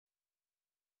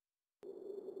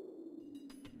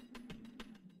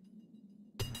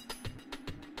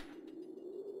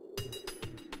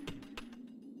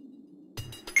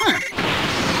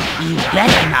You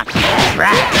better not get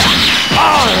trapped.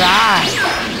 All right,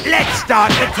 let's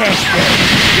start the testing.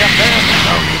 Your first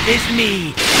opponent is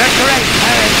me, the Great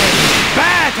Person,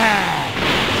 Batter!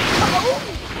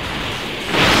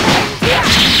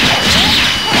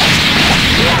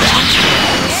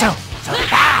 So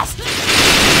fast!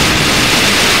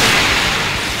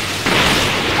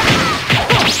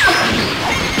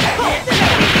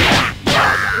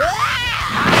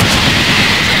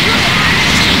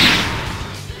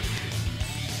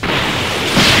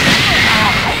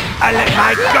 I let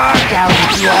my guard down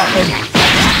too often.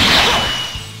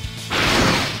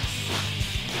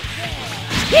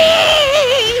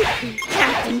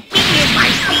 Captain Ginyu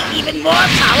might be even more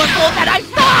powerful than I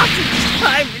thought!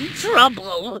 I'm in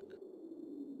trouble.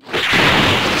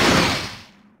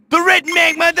 The red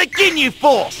magma, the Ginyu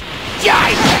force!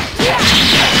 Jive!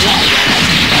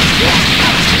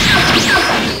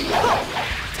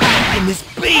 And this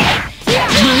beat!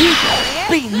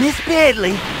 Beating this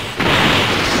badly.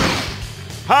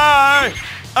 Hi!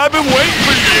 I've been waiting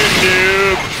for you,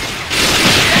 noob!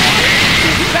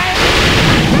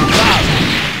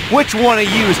 Which one of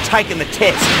you is taking the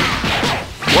test?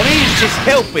 One of you's just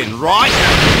helping, right?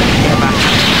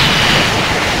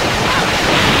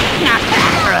 Not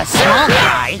bad for a small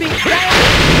guy.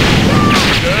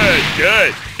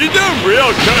 Good. You're doing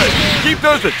real good. Keep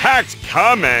those attacks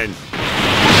coming.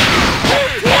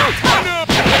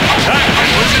 That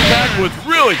push attack was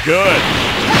really good.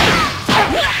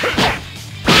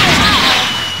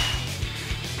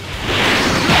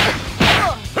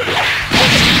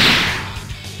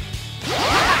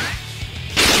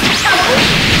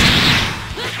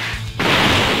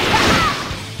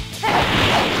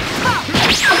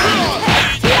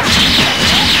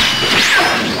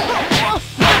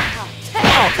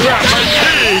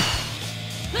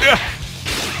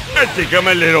 I think I'm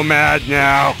a little mad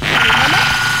now.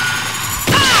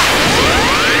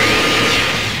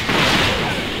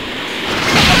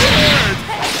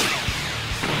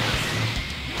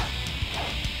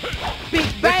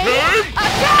 Big Bang!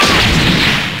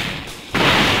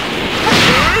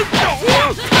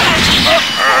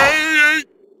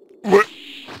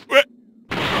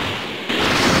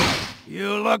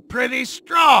 You look pretty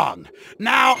strong.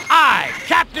 Now I,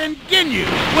 Captain Ginyu,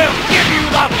 will give you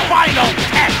the final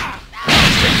test.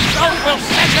 So will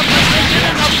set the position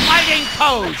in the fighting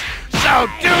pose. So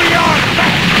do your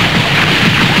best.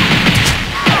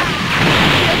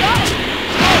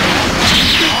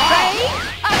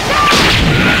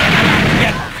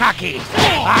 Get cocky.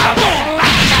 I'll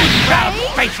slap that proud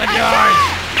face of yours.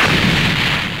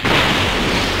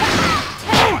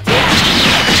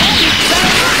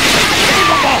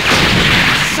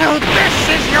 So this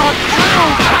is your true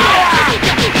power!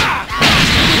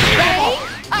 Ready?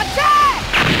 Attack!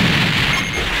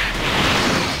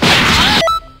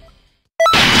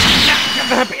 You're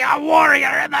gonna be a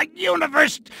warrior in the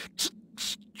universe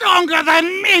stronger than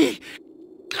me!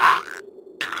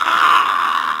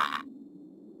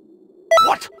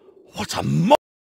 What? What's a